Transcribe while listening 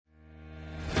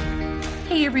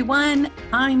Hey everyone,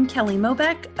 I'm Kelly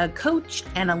Mobeck, a coach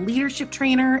and a leadership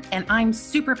trainer, and I'm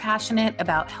super passionate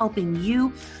about helping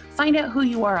you find out who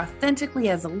you are authentically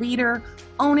as a leader,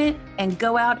 own it, and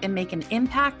go out and make an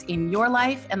impact in your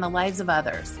life and the lives of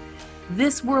others.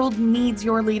 This world needs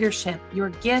your leadership,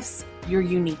 your gifts, your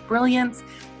unique brilliance,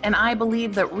 and I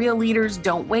believe that real leaders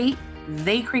don't wait,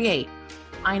 they create.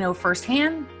 I know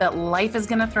firsthand that life is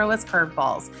going to throw us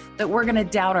curveballs, that we're going to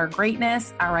doubt our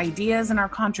greatness, our ideas, and our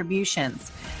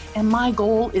contributions. And my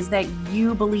goal is that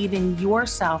you believe in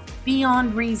yourself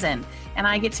beyond reason. And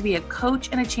I get to be a coach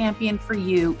and a champion for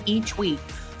you each week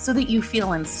so that you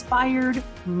feel inspired,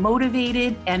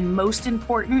 motivated, and most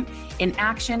important, in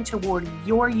action toward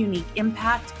your unique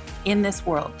impact in this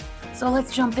world. So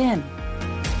let's jump in.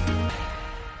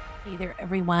 Hey there,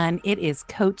 everyone. It is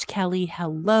Coach Kelly.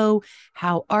 Hello.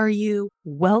 How are you?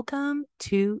 Welcome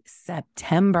to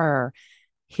September.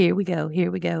 Here we go.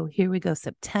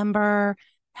 September.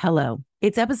 Hello.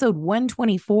 It's episode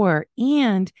 124,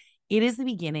 and it is the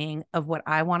beginning of what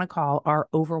I want to call our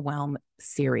Overwhelm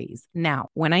series. Now,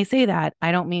 when I say that,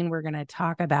 I don't mean we're going to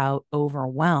talk about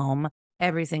overwhelm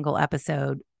every single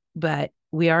episode, but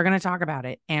we are going to talk about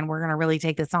it, and we're going to really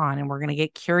take this on, and we're going to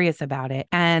get curious about it.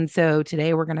 And so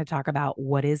today we're going to talk about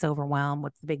what is overwhelm,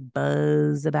 what's the big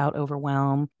buzz about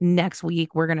overwhelm. Next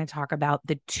week, we're going to talk about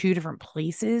the two different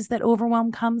places that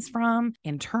overwhelm comes from: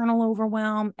 internal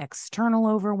overwhelm, external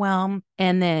overwhelm.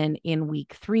 And then in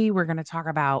week 3, we're going to talk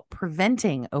about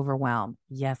preventing overwhelm.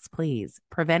 Yes, please,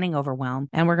 preventing overwhelm.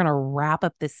 And we're going to wrap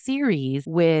up the series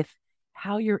with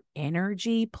how your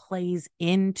energy plays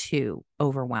into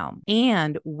overwhelm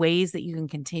and ways that you can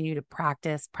continue to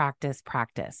practice.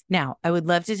 Now, I would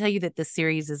love to tell you that this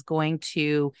series is going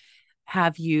to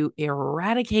have you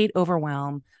eradicate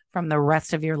overwhelm from the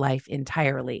rest of your life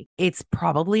entirely. It's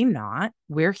probably not.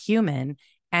 We're human,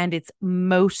 and it's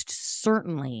most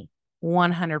certainly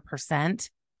 100%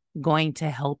 going to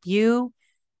help you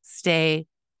stay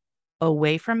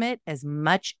away from it as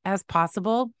much as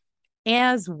possible,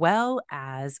 as well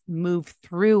as move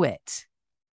through it.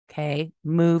 Okay.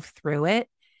 Move through it,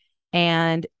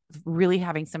 and really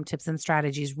having some tips and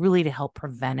strategies really to help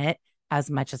prevent it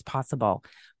as much as possible.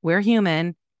 We're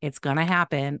human. It's going to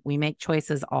happen. We make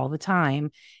choices all the time,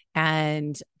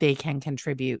 and they can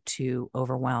contribute to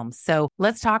overwhelm. So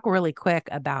let's talk really quick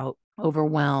about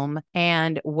overwhelm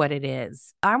and what it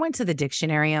is. I went to the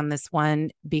dictionary on this one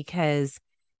because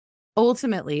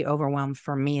ultimately, overwhelmed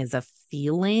for me is a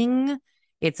feeling.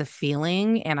 It's a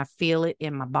feeling, and I feel it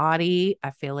in my body.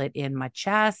 I feel it in my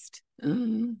chest,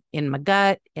 in my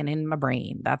gut, and in my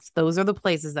brain. Those are the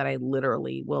places that I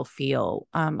literally will feel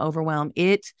overwhelmed.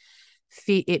 When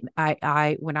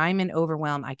I'm in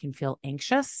overwhelm, I can feel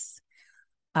anxious.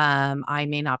 I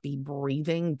may not be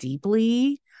breathing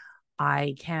deeply.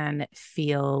 I can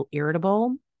feel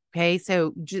irritable. Okay.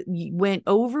 So when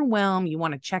overwhelmed, you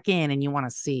want to check in and you want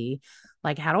to see,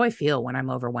 like, how do I feel when I'm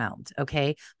overwhelmed?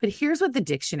 Okay. But here's what the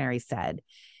dictionary said.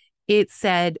 It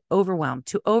said overwhelmed: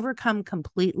 to overcome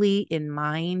completely in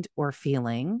mind or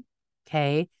feeling.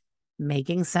 Okay.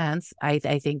 Making sense. I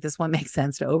think this one makes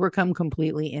sense: to overcome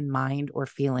completely in mind or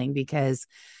feeling, because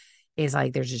it's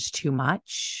like there's just too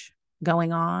much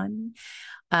going on.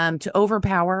 To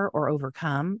overpower or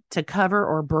overcome, to cover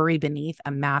or bury beneath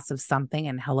a mass of something.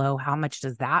 And hello, how much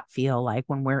does that feel like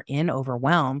when we're in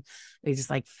overwhelm? It just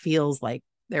like feels like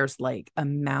there's like a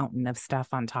mountain of stuff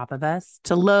on top of us.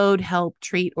 To load, help,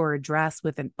 treat, or address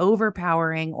with an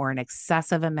overpowering or an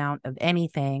excessive amount of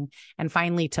anything. And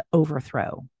finally, to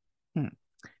overthrow.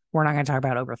 We're not going to talk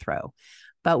about overthrow,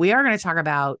 but we are going to talk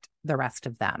about the rest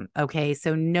of them. Okay.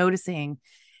 So noticing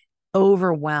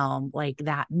overwhelm, like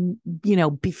that,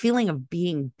 feeling of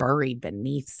being buried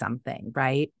beneath something,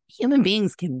 right? Human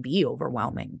beings can be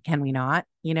overwhelming, can we not?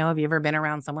 Have you ever been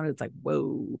around someone who's like,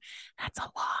 whoa, that's a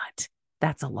lot.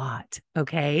 That's a lot.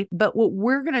 Okay. But what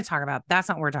we're going to talk about, that's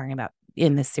not what we're talking about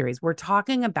in this series. We're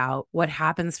talking about what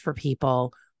happens for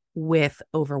people with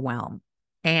overwhelm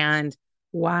and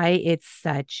why it's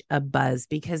such a buzz.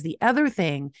 Because the other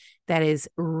thing that is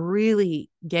really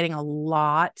getting a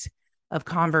lot of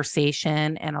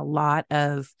conversation and a lot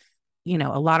of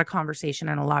conversation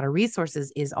and a lot of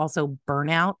resources is also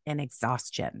burnout and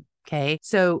exhaustion. Okay.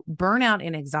 So burnout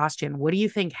and exhaustion, what do you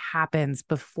think happens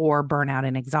before burnout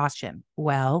and exhaustion?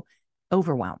 Well,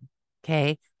 overwhelm.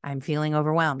 Okay. I'm feeling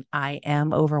overwhelmed. I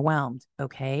am overwhelmed.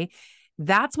 Okay.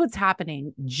 That's what's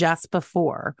happening just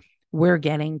before we're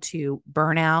getting to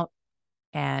burnout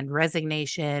and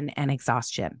resignation and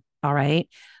exhaustion. All right.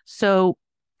 So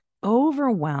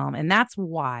overwhelm. And that's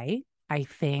why I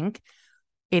think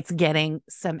it's getting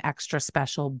some extra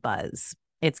special buzz.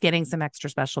 It's getting some extra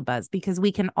special buzz because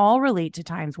we can all relate to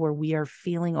times where we are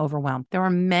feeling overwhelmed. There are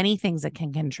many things that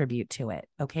can contribute to it.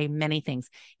 Okay. Many things.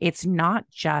 It's not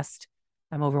just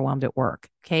I'm overwhelmed at work.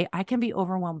 Okay. I can be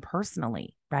overwhelmed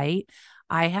personally, right?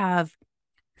 I have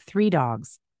 3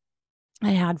 dogs.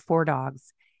 I had 4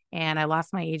 dogs and I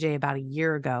lost my AJ about a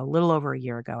year ago, a little over a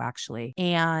year ago, actually,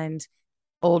 and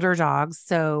older dogs.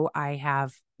 So I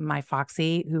have my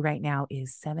Foxy, who right now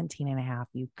is 17 and a half.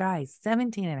 You guys,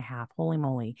 17 and a half. Holy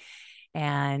moly.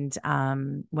 And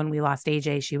when we lost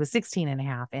AJ, she was 16 and a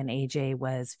half and AJ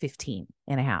was 15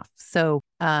 and a half. So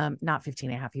not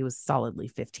 15 and a half, he was solidly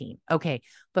 15. Okay.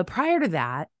 But prior to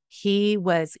that, he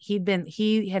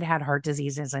had had heart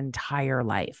disease his entire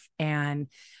life. And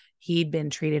he'd been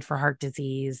treated for heart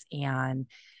disease. And,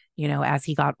 as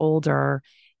he got older,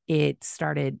 it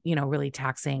started, really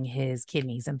taxing his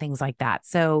kidneys and things like that.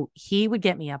 So he would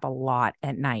get me up a lot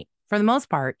at night. For the most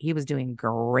part, he was doing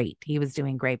great.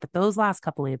 But those last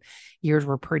couple of years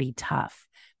were pretty tough.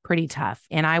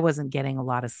 And I wasn't getting a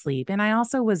lot of sleep. And I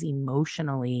also was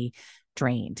emotionally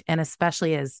drained. And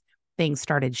especially as things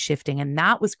started shifting, and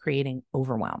that was creating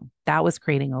overwhelm.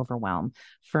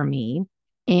 For me.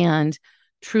 And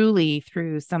truly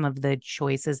through some of the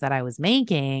choices that I was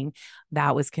making,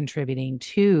 that was contributing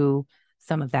to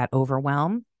some of that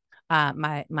overwhelm.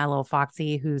 My little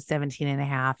Foxy, who's 17 and a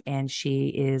half, and she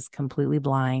is completely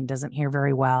blind, doesn't hear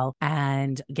very well,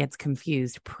 and gets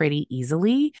confused pretty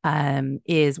easily,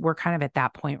 we're kind of at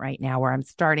that point right now where I'm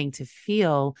starting to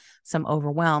feel some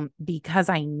overwhelm because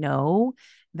I know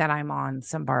that I'm on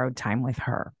some borrowed time with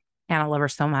her. And I love her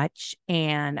so much.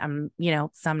 And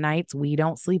some nights we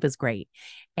don't sleep as great.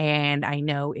 And I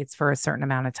know it's for a certain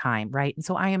amount of time, right? And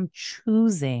so I'm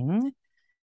choosing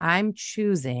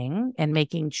and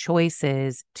making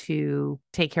choices to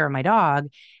take care of my dog.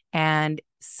 And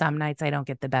some nights I don't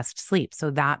get the best sleep.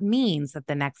 So that means that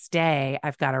the next day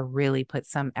I've got to really put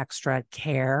some extra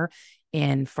care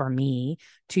in for me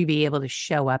to be able to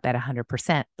show up at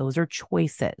 100%. Those are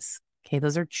choices. Okay.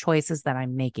 Those are choices that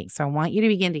I'm making. So I want you to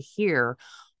begin to hear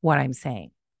what I'm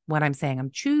saying. I'm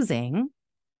choosing,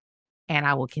 and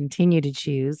I will continue to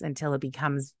choose until it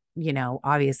becomes,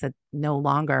 obvious that no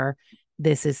longer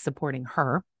this is supporting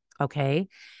her. Okay.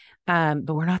 But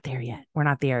we're not there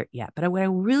yet. But what I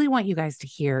really want you guys to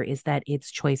hear is that it's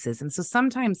choices. And so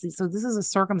sometimes, this is a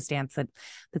circumstance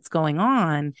that's going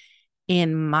on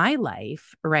in my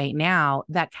life right now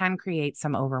that can create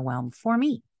some overwhelm for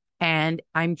me. And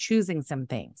I'm choosing some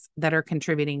things that are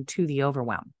contributing to the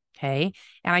overwhelm. Okay.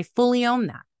 And I fully own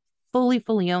that,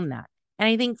 fully own that. And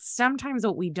I think sometimes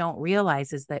what we don't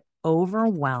realize is that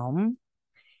overwhelm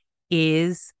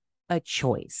is a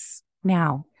choice.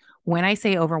 Now, when I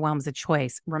say overwhelm is a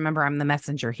choice, remember, I'm the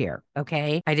messenger here.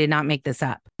 Okay. I did not make this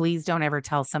up. Please don't ever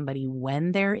tell somebody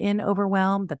when they're in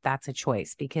overwhelm that that's a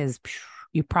choice, because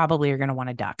you probably are going to want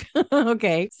to duck.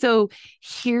 Okay. So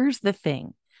here's the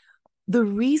thing. The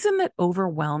reason that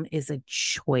overwhelm is a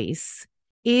choice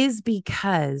is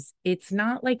because it's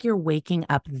not like you're waking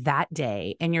up that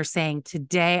day and you're saying,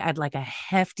 today I'd like a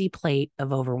hefty plate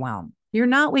of overwhelm. You're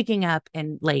not waking up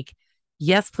and like,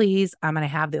 yes, please, I'm going to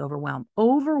have the overwhelm.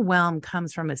 Overwhelm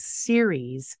comes from a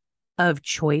series of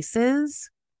choices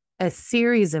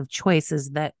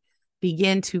that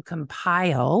begin to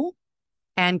compile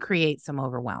and create some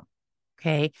overwhelm.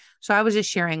 Okay. So I was just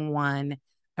sharing one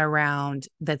around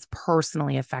that's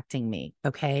personally affecting me.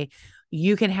 Okay.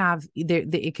 You can have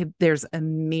there's a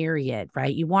myriad,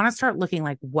 right? You want to start looking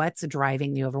like what's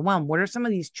driving the overwhelm. What are some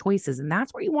of these choices? And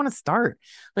that's where you want to start.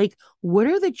 Like, what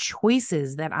are the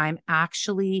choices that I'm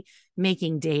actually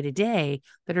making day to day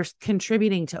that are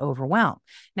contributing to overwhelm?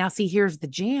 Now, see, here's the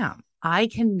jam. I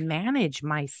can manage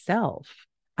myself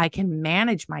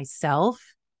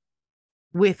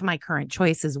with my current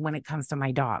choices when it comes to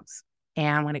my dogs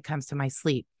and when it comes to my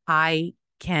sleep. I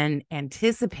can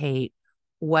anticipate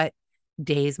what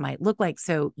days might look like.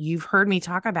 So you've heard me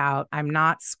talk about, I'm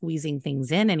not squeezing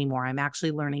things in anymore. I'm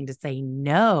actually learning to say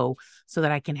no so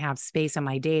that I can have space on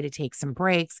my day to take some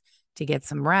breaks, to get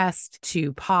some rest,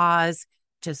 to pause,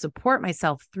 to support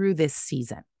myself through this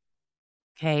season.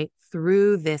 Okay.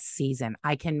 Through this season,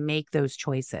 I can make those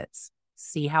choices,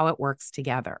 see how it works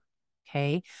together.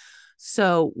 Okay.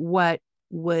 So what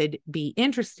would be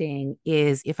interesting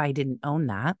is if I didn't own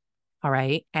that, All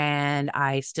right. And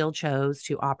I still chose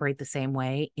to operate the same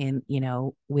way in,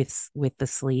 with the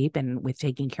sleep and with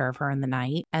taking care of her in the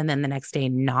night. And then the next day,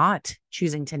 not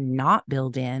choosing to not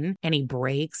build in any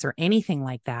breaks or anything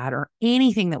like that, or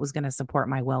anything that was going to support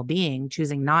my well-being,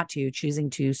 choosing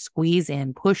to squeeze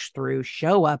in, push through,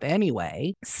 show up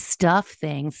anyway, stuff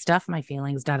my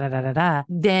feelings,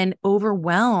 then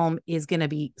overwhelm is going to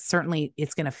be, certainly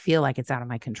it's going to feel like it's out of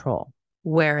my control.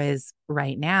 Whereas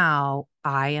right now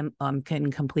I am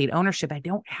in complete ownership. I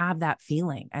don't have that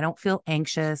feeling. I don't feel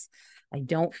anxious. I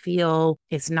don't feel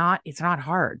it's not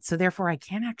hard. So therefore I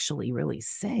can't actually really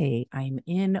say I'm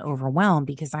in overwhelm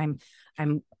because I'm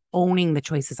owning the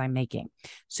choices I'm making.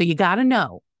 So you got to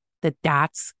know that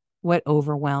that's what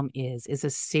overwhelm is a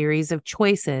series of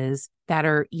choices that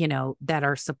are, that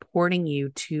are supporting you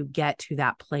to get to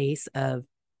that place of,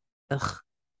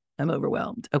 I'm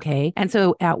overwhelmed. Okay. And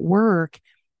so at work,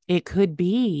 it could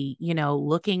be,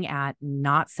 looking at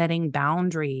not setting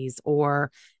boundaries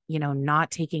or, not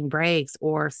taking breaks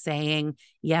or saying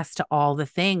yes to all the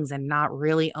things and not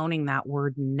really owning that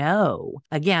word no.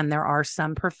 Again, there are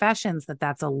some professions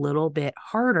that's a little bit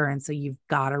harder. And so you've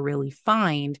got to really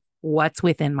find what's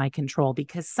within my control,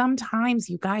 because sometimes,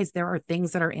 you guys, there are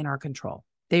things that are in our control.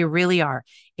 They really are.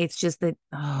 It's just that,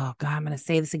 oh God, I'm going to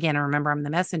say this again. And remember, I'm the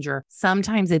messenger.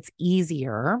 Sometimes it's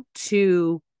easier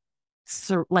to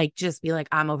just be like,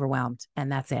 I'm overwhelmed. And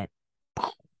that's it.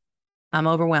 I'm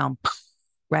overwhelmed,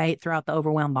 right? Throw out the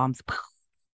overwhelm bombs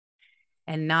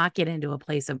and not get into a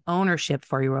place of ownership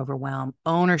for your overwhelm,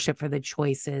 ownership for the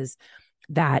choices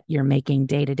that you're making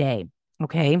day to day.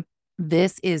 Okay.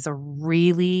 This is a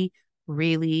really,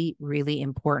 really, really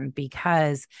important,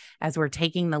 because as we're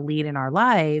taking the lead in our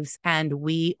lives and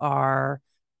we are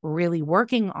really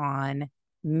working on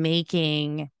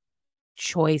making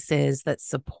choices that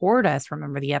support us.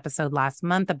 Remember the episode last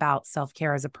month about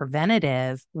self-care as a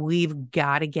preventative. We've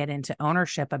got to get into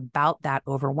ownership about that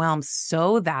overwhelm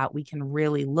so that we can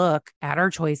really look at our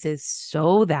choices,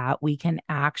 so that we can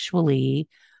actually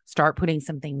start putting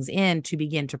some things in to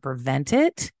begin to prevent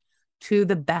it to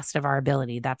the best of our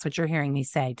ability. That's what you're hearing me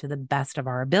say, to the best of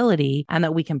our ability, and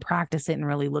that we can practice it and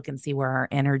really look and see where our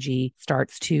energy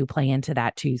starts to play into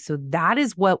that too. So that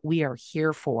is what we are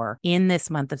here for in this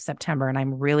month of September. And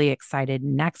I'm really excited.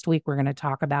 Next week, we're going to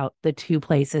talk about the two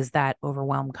places that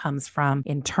overwhelm comes from,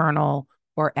 internal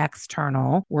or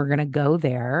external. We're going to go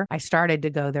there. I started to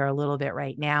go there a little bit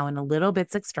right now, and a little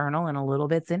bit's external and a little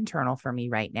bit's internal for me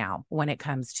right now when it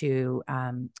comes to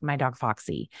my dog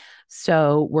Foxy.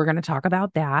 So we're going to talk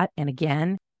about that. And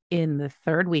again, in the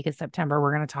third week of September,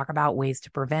 we're going to talk about ways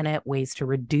to prevent it, ways to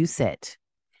reduce it.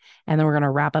 And then we're going to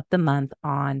wrap up the month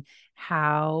on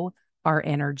how our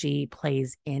energy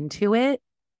plays into it,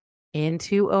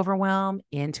 into overwhelm,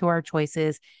 into our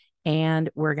choices. And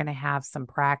we're going to have some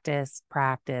practice.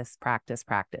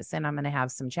 And I'm going to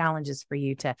have some challenges for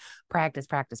you to practice,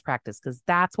 because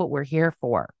that's what we're here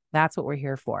for. That's what we're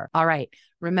here for. All right.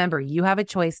 Remember, you have a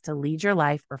choice to lead your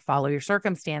life or follow your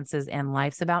circumstances, and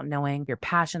life's about knowing your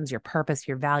passions, your purpose,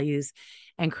 your values,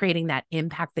 and creating that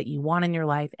impact that you want in your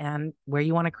life and where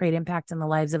you want to create impact in the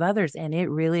lives of others. And it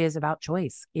really is about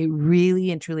choice. It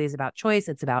really and truly is about choice.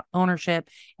 It's about ownership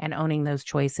and owning those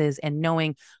choices and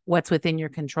knowing what's within your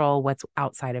control, what's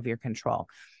outside of your control.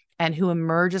 And who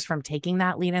emerges from taking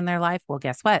that lead in their life, well,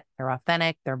 guess what? They're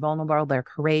authentic, they're vulnerable, they're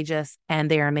courageous, and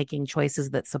they are making choices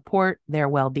that support their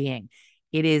well-being.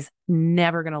 It is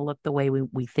never going to look the way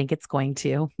we think it's going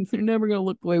to. They're never going to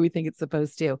look the way we think it's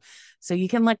supposed to. So you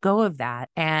can let go of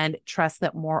that and trust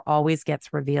that more always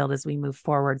gets revealed as we move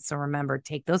forward. So remember,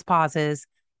 take those pauses,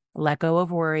 let go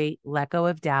of worry, let go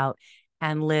of doubt,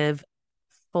 and live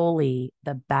fully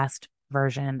the best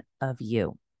version of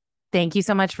you. Thank you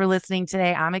so much for listening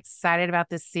today. I'm excited about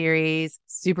this series.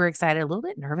 Super excited, a little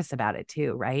bit nervous about it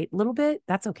too, right? A little bit.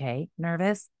 That's okay.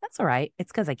 Nervous. That's all right.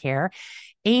 It's because I care.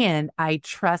 And I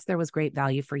trust there was great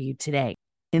value for you today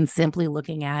in simply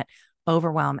looking at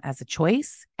overwhelm as a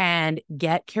choice, and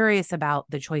get curious about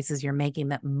the choices you're making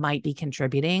that might be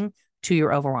contributing to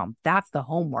your overwhelm. That's the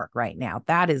homework right now.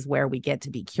 That is where we get to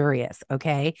be curious.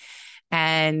 Okay.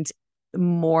 And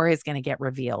more is going to get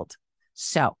revealed.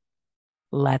 So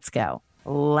let's go.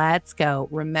 Let's go.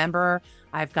 Remember,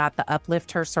 I've got the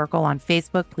Uplift Her Circle on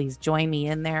Facebook. Please join me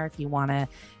in there if you want to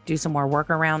do some more work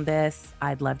around this.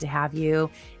 I'd love to have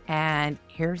you. And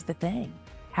here's the thing.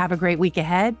 Have a great week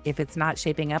ahead. If it's not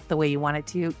shaping up the way you want it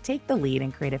to, take the lead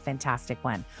and create a fantastic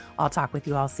one. I'll talk with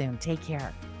you all soon. Take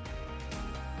care.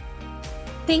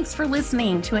 Thanks for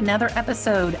listening to another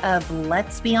episode of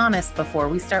Let's Be Honest Before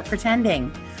We Start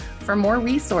Pretending. For more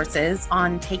resources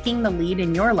on taking the lead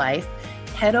in your life,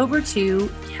 head over to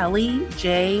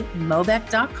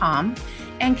kellyjmobeck.com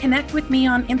and connect with me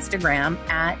on Instagram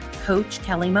at Coach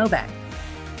Kelly Mobeck.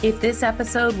 If this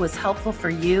episode was helpful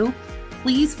for you,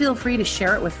 please feel free to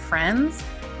share it with friends,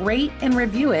 rate and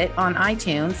review it on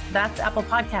iTunes. That's Apple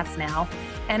Podcasts now.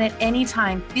 And at any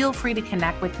time, feel free to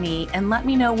connect with me and let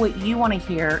me know what you want to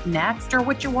hear next or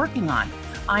what you're working on.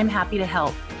 I'm happy to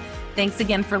help. Thanks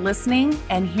again for listening,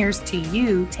 and here's to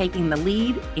you taking the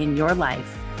lead in your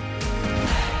life.